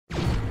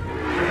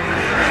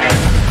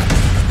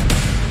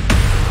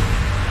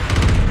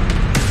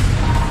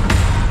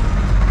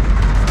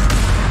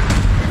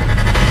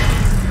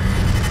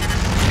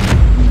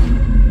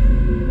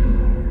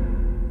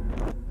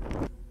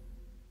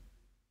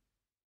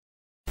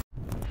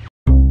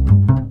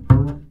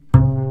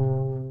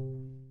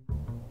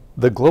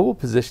The Global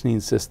Positioning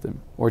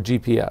System, or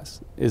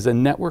GPS, is a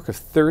network of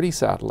 30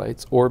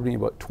 satellites orbiting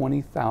about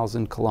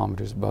 20,000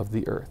 kilometers above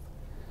the Earth.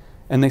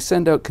 And they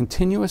send out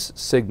continuous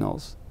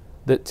signals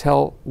that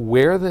tell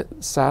where the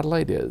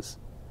satellite is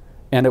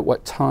and at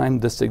what time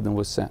the signal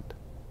was sent.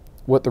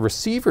 What the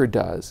receiver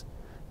does,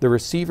 the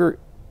receiver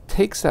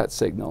takes that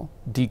signal,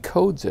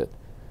 decodes it,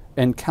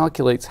 and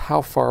calculates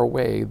how far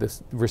away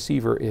the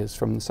receiver is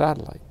from the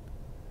satellite.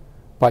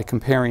 By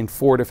comparing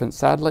 4 different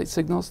satellite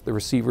signals, the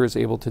receiver is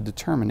able to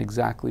determine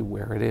exactly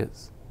where it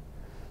is.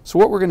 So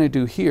what we're going to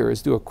do here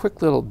is do a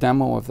quick little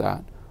demo of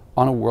that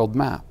on a world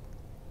map.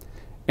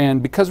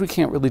 And because we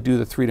can't really do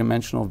the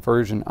three-dimensional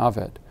version of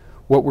it,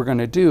 what we're going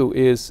to do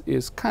is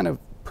kind of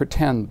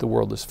pretend the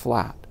world is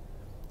flat.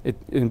 It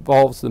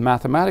involves, the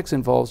mathematics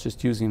involves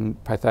just using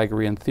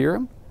Pythagorean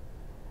theorem,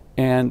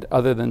 and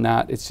other than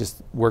that, it's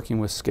just working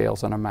with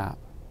scales on a map.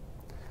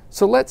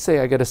 So let's say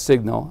I get a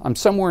signal, I'm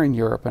somewhere in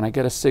Europe, and I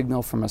get a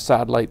signal from a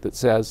satellite that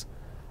says,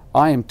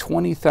 I am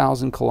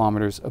 20,000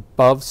 kilometers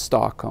above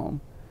Stockholm,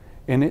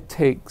 and it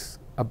takes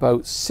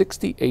about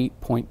 68.27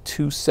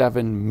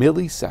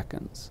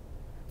 milliseconds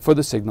for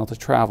the signal to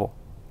travel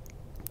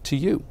to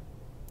you.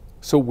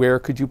 So where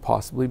could you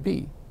possibly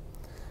be?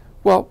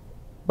 Well,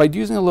 by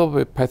using a little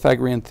bit of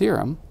Pythagorean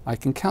theorem, I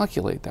can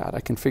calculate that. I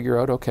can figure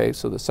out, okay,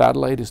 so the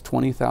satellite is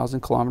 20,000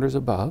 kilometers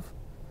above,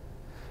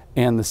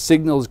 and the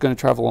signal is going to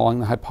travel along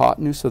the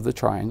hypotenuse of the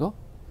triangle.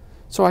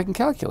 So I can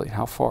calculate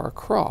how far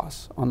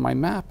across on my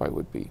map I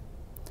would be.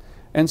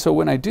 And so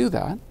when I do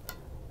that,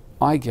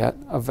 I get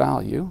a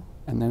value,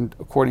 and then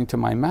according to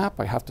my map,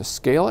 I have to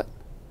scale it.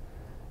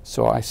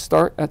 So I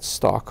start at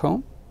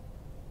Stockholm,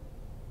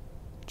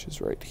 which is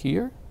right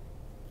here,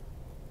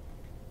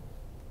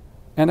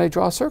 and I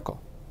draw a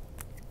circle.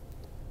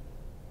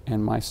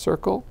 And my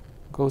circle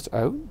goes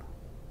out,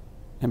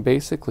 and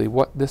basically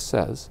what this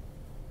says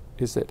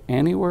is that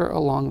anywhere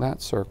along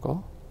that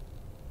circle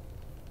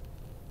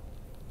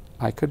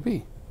I could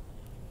be.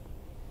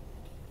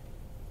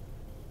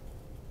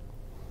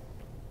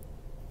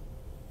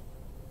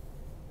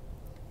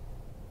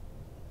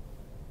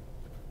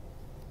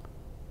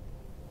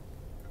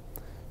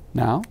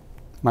 Now,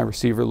 my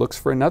receiver looks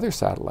for another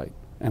satellite,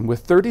 and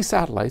with 30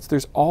 satellites,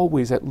 there's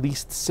always at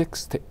least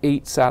 6 to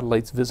 8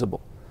 satellites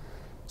visible.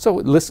 So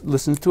it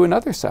listens to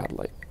another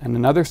satellite, and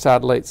another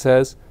satellite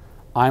says,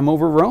 I'm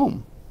over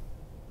Rome.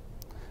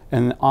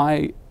 And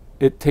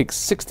it takes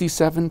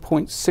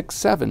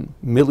 67.67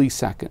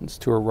 milliseconds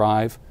to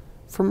arrive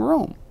from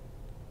Rome.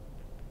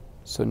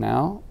 So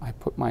now I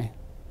put my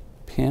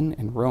pin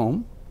in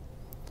Rome,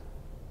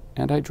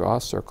 and I draw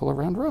a circle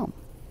around Rome.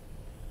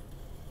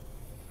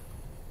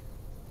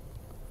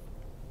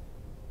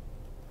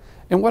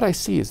 And what I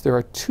see is there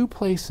are 2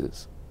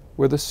 places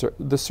where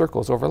the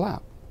circles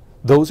overlap.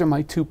 Those are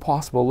my 2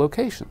 possible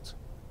locations.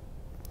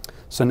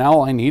 So now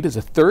all I need is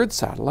a 3rd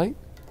satellite,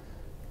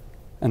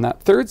 and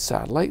that 3rd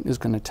satellite is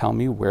going to tell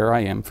me where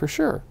I am for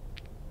sure.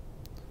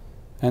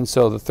 And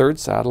so the 3rd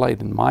satellite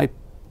in my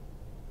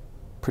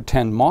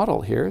pretend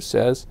model here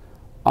says,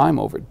 I'm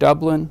over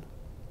Dublin,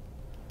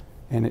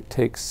 and it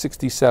takes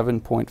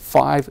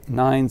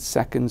 67.59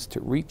 seconds to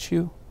reach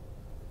you.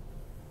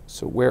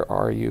 So where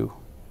are you?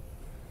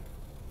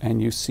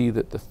 And you see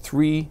that the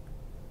 3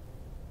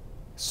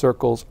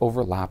 circles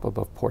overlap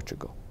above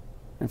Portugal,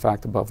 in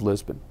fact above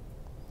Lisbon.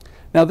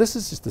 Now this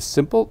is just a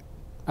simple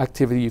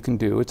activity you can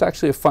do. It's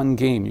actually a fun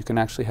game. You can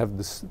actually have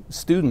the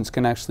students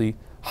can actually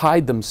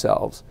hide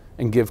themselves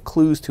and give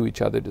clues to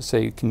each other to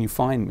say, can you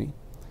find me?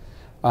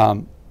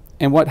 And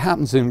what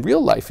happens in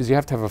real life is you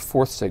have to have a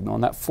 4th signal,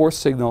 and that 4th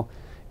signal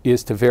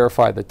is to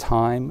verify the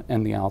time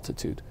and the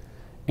altitude,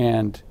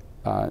 and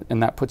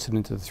that puts it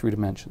into the 3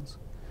 dimensions.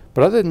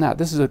 But other than that,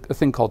 this is a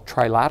thing called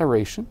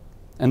trilateration,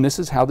 and this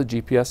is how the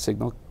GPS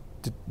signal,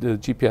 the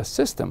GPS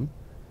system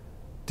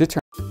determines.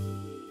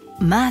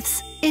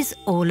 Maths is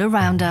all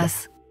around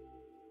us.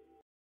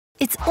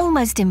 It's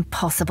almost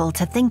impossible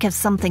to think of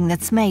something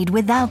that's made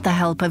without the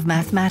help of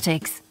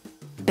mathematics.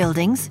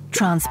 Buildings,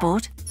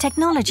 transport,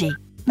 technology,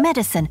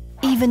 medicine,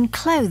 even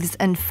clothes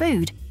and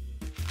food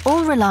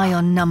all rely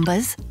on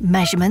numbers,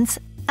 measurements,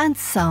 and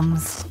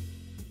sums.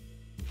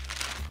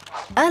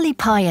 Early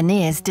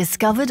pioneers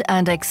discovered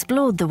and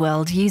explored the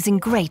world using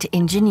great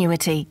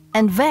ingenuity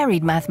and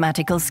varied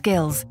mathematical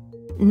skills,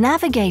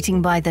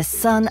 navigating by the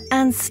sun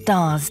and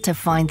stars to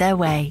find their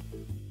way.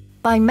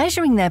 By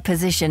measuring their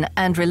position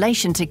and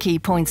relation to key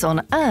points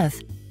on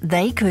Earth,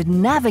 they could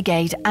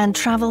navigate and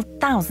travel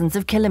thousands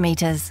of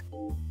kilometers.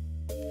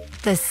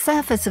 The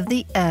surface of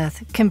the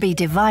Earth can be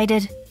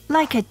divided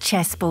like a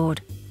chessboard,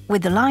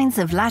 with the lines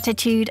of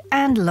latitude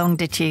and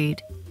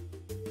longitude.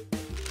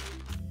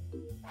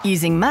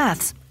 Using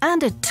maths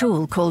and a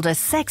tool called a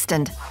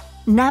sextant,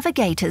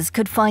 navigators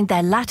could find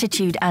their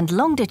latitude and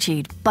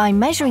longitude by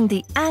measuring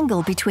the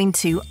angle between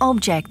 2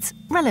 objects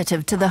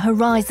relative to the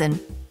horizon.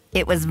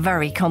 It was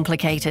very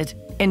complicated,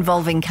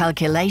 involving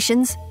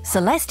calculations,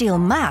 celestial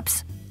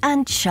maps,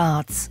 and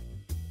charts.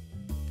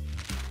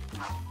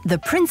 The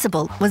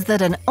principle was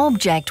that an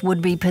object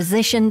would be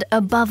positioned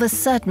above a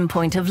certain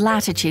point of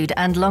latitude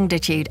and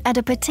longitude at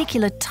a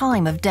particular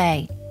time of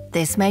day.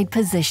 This made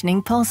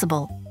positioning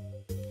possible.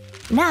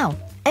 Now,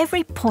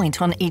 every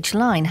point on each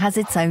line has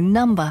its own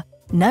number,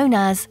 known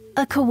as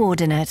a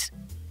coordinate.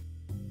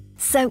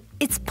 So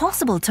it's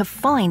possible to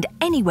find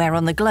anywhere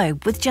on the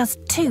globe with just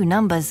 2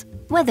 numbers,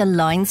 where the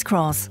lines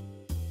cross.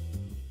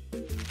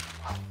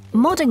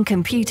 Modern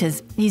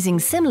computers using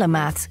similar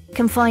maths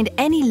can find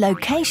any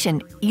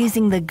location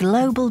using the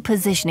Global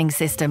Positioning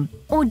System,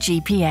 or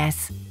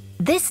GPS.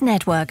 This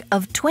network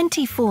of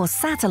 24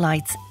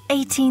 satellites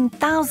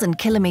 18,000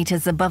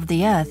 kilometers above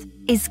the Earth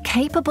is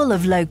capable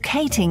of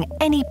locating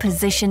any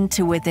position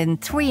to within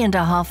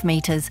 3.5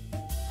 meters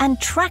and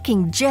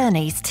tracking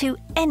journeys to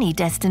any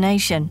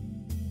destination.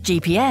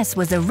 GPS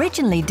was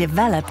originally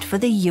developed for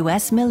the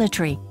US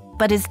military,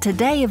 but is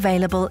today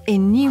available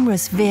in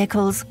numerous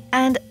vehicles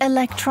and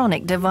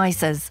electronic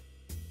devices.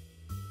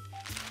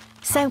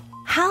 So,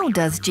 how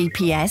does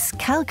GPS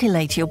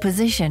calculate your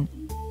position?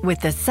 With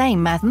the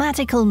same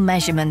mathematical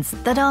measurements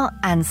that our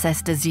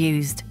ancestors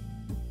used.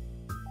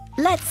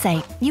 Let's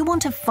say you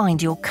want to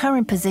find your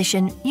current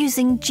position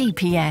using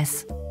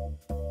GPS.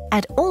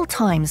 At all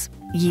times,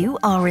 you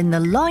are in the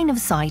line of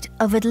sight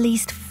of at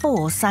least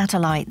 4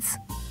 satellites.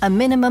 A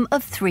minimum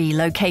of 3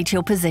 locate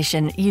your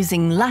position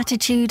using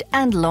latitude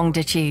and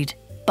longitude.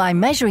 By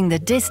measuring the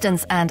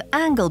distance and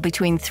angle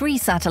between 3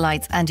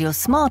 satellites and your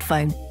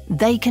smartphone,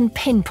 they can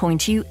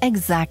pinpoint you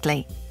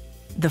exactly.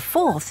 The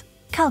 4th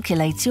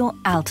calculates your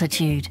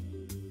altitude.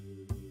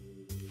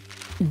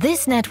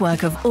 This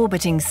network of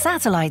orbiting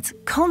satellites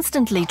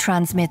constantly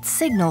transmits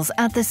signals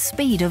at the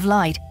speed of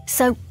light,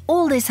 so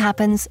all this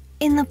happens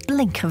in the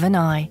blink of an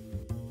eye.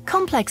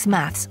 Complex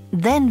maths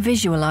then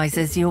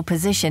visualizes your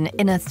position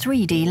in a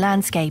 3D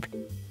landscape,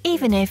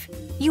 even if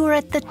you are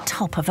at the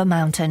top of a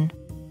mountain.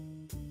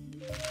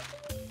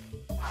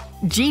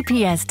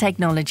 GPS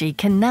technology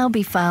can now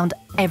be found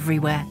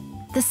everywhere.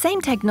 The same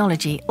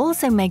technology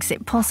also makes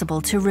it possible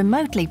to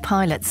remotely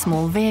pilot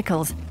small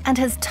vehicles and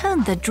has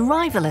turned the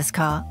driverless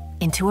car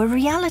into a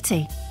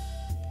reality.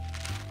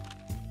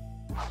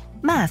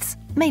 Maths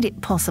made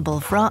it possible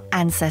for our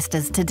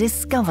ancestors to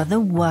discover the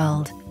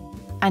world.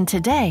 And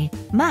today,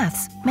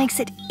 maths makes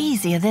it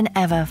easier than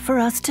ever for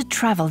us to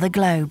travel the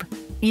globe,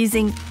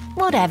 using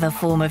whatever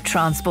form of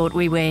transport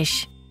we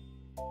wish.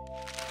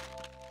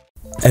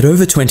 At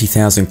over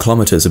 20,000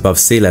 kilometers above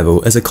sea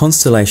level is a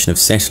constellation of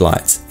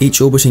satellites,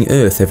 each orbiting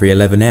Earth every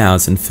 11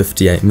 hours and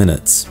 58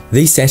 minutes.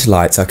 These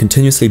satellites are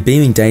continuously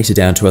beaming data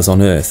down to us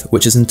on Earth,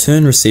 which is in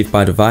turn received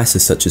by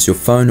devices such as your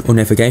phone or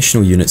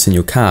navigational units in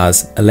your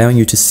cars, allowing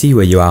you to see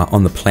where you are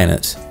on the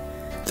planet.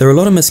 There are a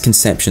lot of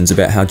misconceptions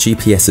about how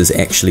GPSs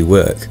actually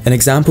work, an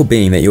example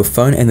being that your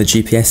phone and the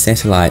GPS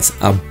satellites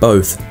are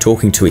both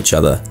talking to each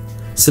other.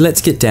 So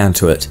let's get down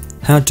to it.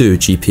 How do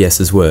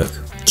GPSs work?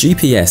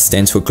 GPS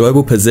stands for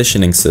Global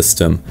Positioning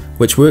System,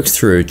 which works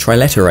through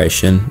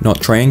trilateration,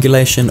 not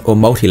triangulation or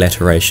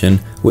multilateration,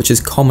 which is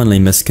commonly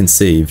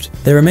misconceived.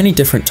 There are many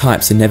different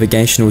types of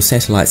navigational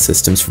satellite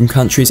systems from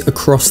countries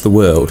across the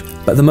world,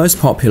 but the most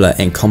popular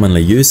and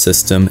commonly used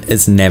system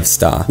is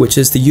NAVSTAR, which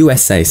is the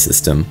USA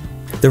system.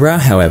 There are,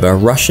 however,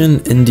 Russian,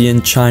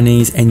 Indian,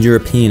 Chinese and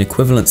European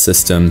equivalent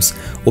systems,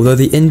 although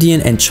the Indian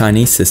and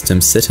Chinese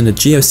systems sit in a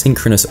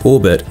geosynchronous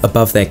orbit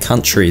above their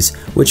countries,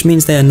 which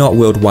means they are not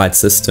worldwide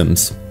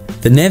systems.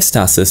 The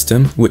NAVSTAR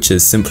system, which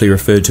is simply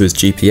referred to as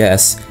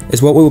GPS,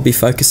 is what we will be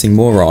focusing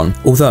more on,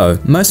 although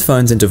most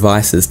phones and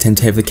devices tend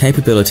to have the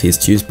capabilities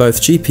to use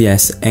both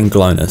GPS and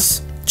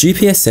GLONASS.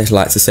 GPS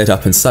satellites are set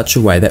up in such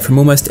a way that from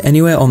almost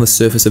anywhere on the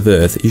surface of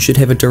Earth you should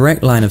have a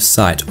direct line of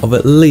sight of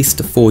at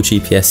least 4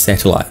 GPS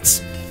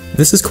satellites.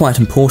 This is quite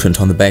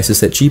important on the basis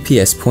that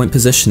GPS point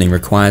positioning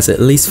requires at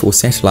least 4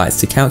 satellites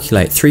to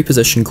calculate 3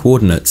 position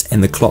coordinates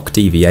and the clock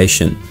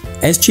deviation.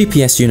 As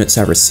GPS units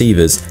are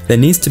receivers, there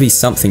needs to be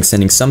something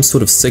sending some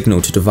sort of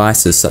signal to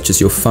devices such as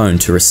your phone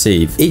to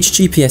receive. Each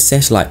GPS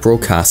satellite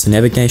broadcasts a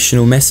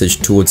navigational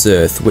message towards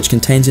Earth which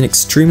contains an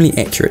extremely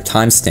accurate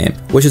timestamp,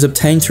 which is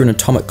obtained through an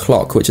atomic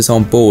clock which is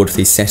on board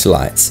these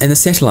satellites. And the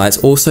satellites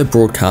also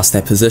broadcast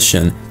their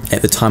position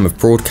at the time of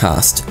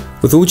broadcast,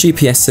 with all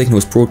GPS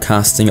signals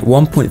broadcasting at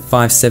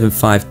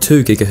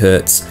 1.5752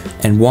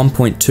 GHz and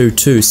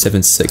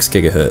 1.2276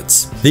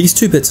 GHz. These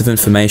 2 bits of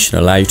information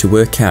allow you to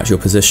work out your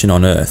position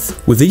on Earth.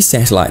 With these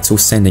satellites all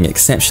sending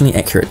exceptionally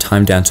accurate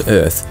time down to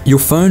Earth, your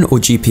phone or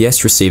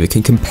GPS receiver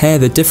can compare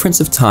the difference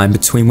of time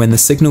between when the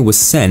signal was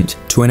sent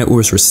to when it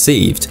was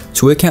received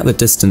to work out the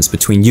distance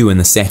between you and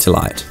the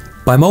satellite.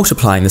 By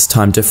multiplying this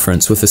time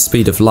difference with the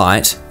speed of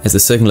light, as the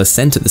signal is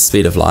sent at the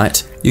speed of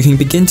light, you can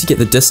begin to get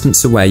the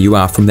distance away you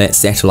are from that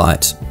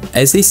satellite.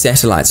 As these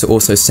satellites are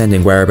also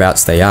sending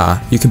whereabouts they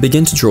are, you can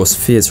begin to draw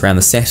spheres around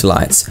the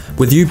satellites,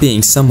 with you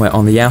being somewhere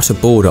on the outer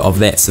border of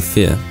that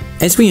sphere.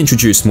 As we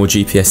introduce more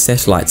GPS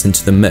satellites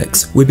into the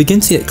mix, we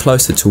begin to get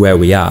closer to where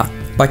we are.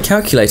 By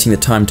calculating the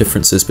time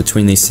differences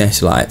between these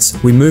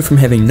satellites, we move from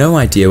having no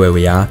idea where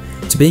we are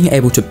to being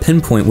able to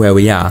pinpoint where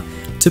we are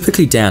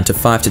typically down to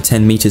 5 to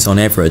 10 meters on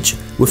average,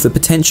 with the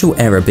potential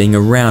error being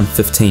around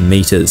 15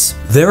 meters.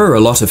 There are a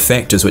lot of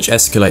factors which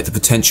escalate the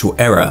potential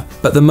error,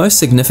 but the most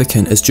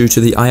significant is due to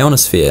the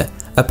ionosphere,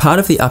 a part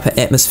of the upper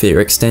atmosphere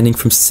extending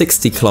from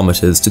 60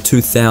 kilometers to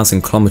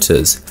 2,000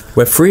 kilometers,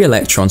 where free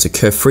electrons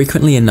occur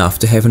frequently enough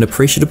to have an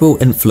appreciable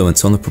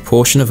influence on the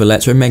proportion of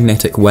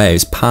electromagnetic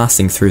waves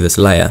passing through this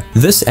layer.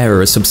 This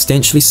error is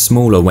substantially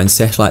smaller when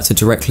satellites are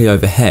directly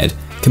overhead,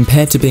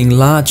 compared to being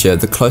larger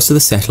the closer the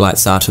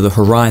satellites are to the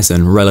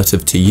horizon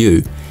relative to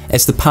you,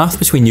 as the path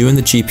between you and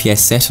the GPS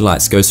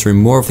satellites goes through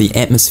more of the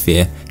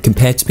atmosphere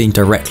compared to being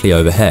directly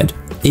overhead.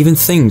 Even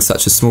things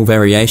such as small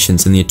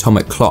variations in the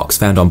atomic clocks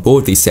found on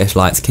board these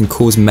satellites can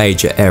cause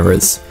major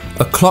errors.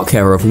 A clock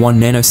error of 1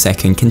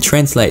 nanosecond can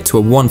translate to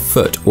a 1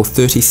 foot or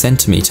 30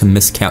 centimeter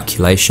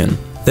miscalculation.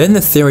 Then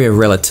the theory of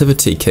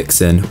relativity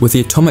kicks in, with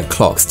the atomic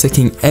clocks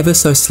ticking ever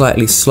so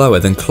slightly slower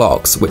than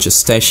clocks which are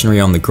stationary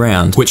on the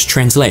ground, which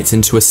translates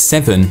into a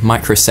 7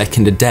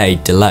 microsecond a day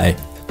delay.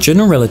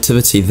 General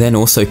relativity then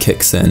also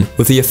kicks in,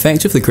 with the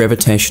effect of the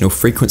gravitational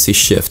frequency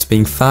shift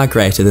being far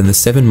greater than the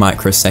 7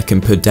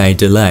 microsecond per day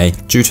delay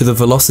due to the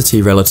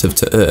velocity relative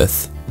to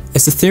Earth.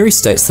 As the theory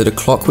states that a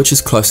clock which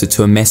is closer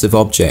to a massive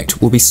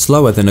object will be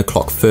slower than a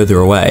clock further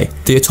away,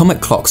 the atomic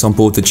clocks on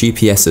board the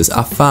GPSs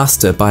are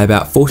faster by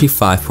about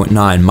 45.9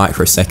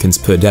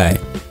 microseconds per day.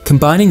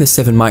 Combining the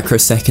 7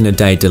 microsecond a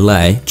day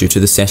delay due to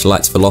the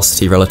satellite's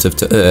velocity relative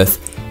to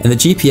Earth and the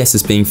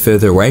GPSs being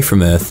further away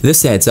from Earth,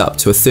 this adds up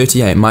to a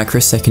 38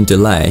 microsecond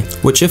delay,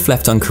 which if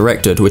left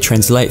uncorrected would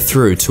translate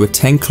through to a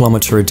 10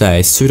 km a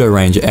day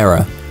pseudo-range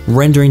error,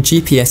 rendering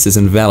GPSs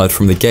invalid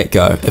from the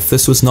get-go if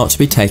this was not to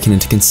be taken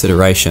into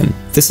consideration.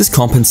 This is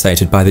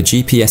compensated by the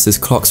GPS's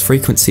clock's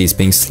frequencies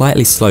being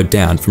slightly slowed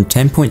down from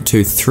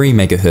 10.23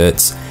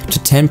 MHz to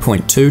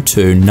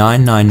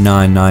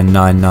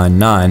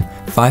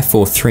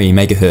 10.229999999543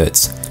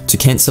 MHz to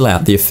cancel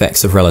out the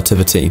effects of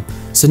relativity.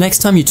 So next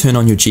time you turn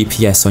on your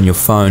GPS on your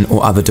phone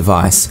or other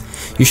device,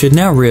 you should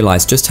now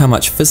realize just how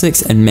much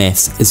physics and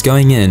maths is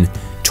going in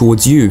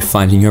towards you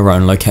finding your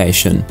own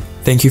location.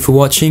 Thank you for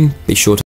watching. Be sure to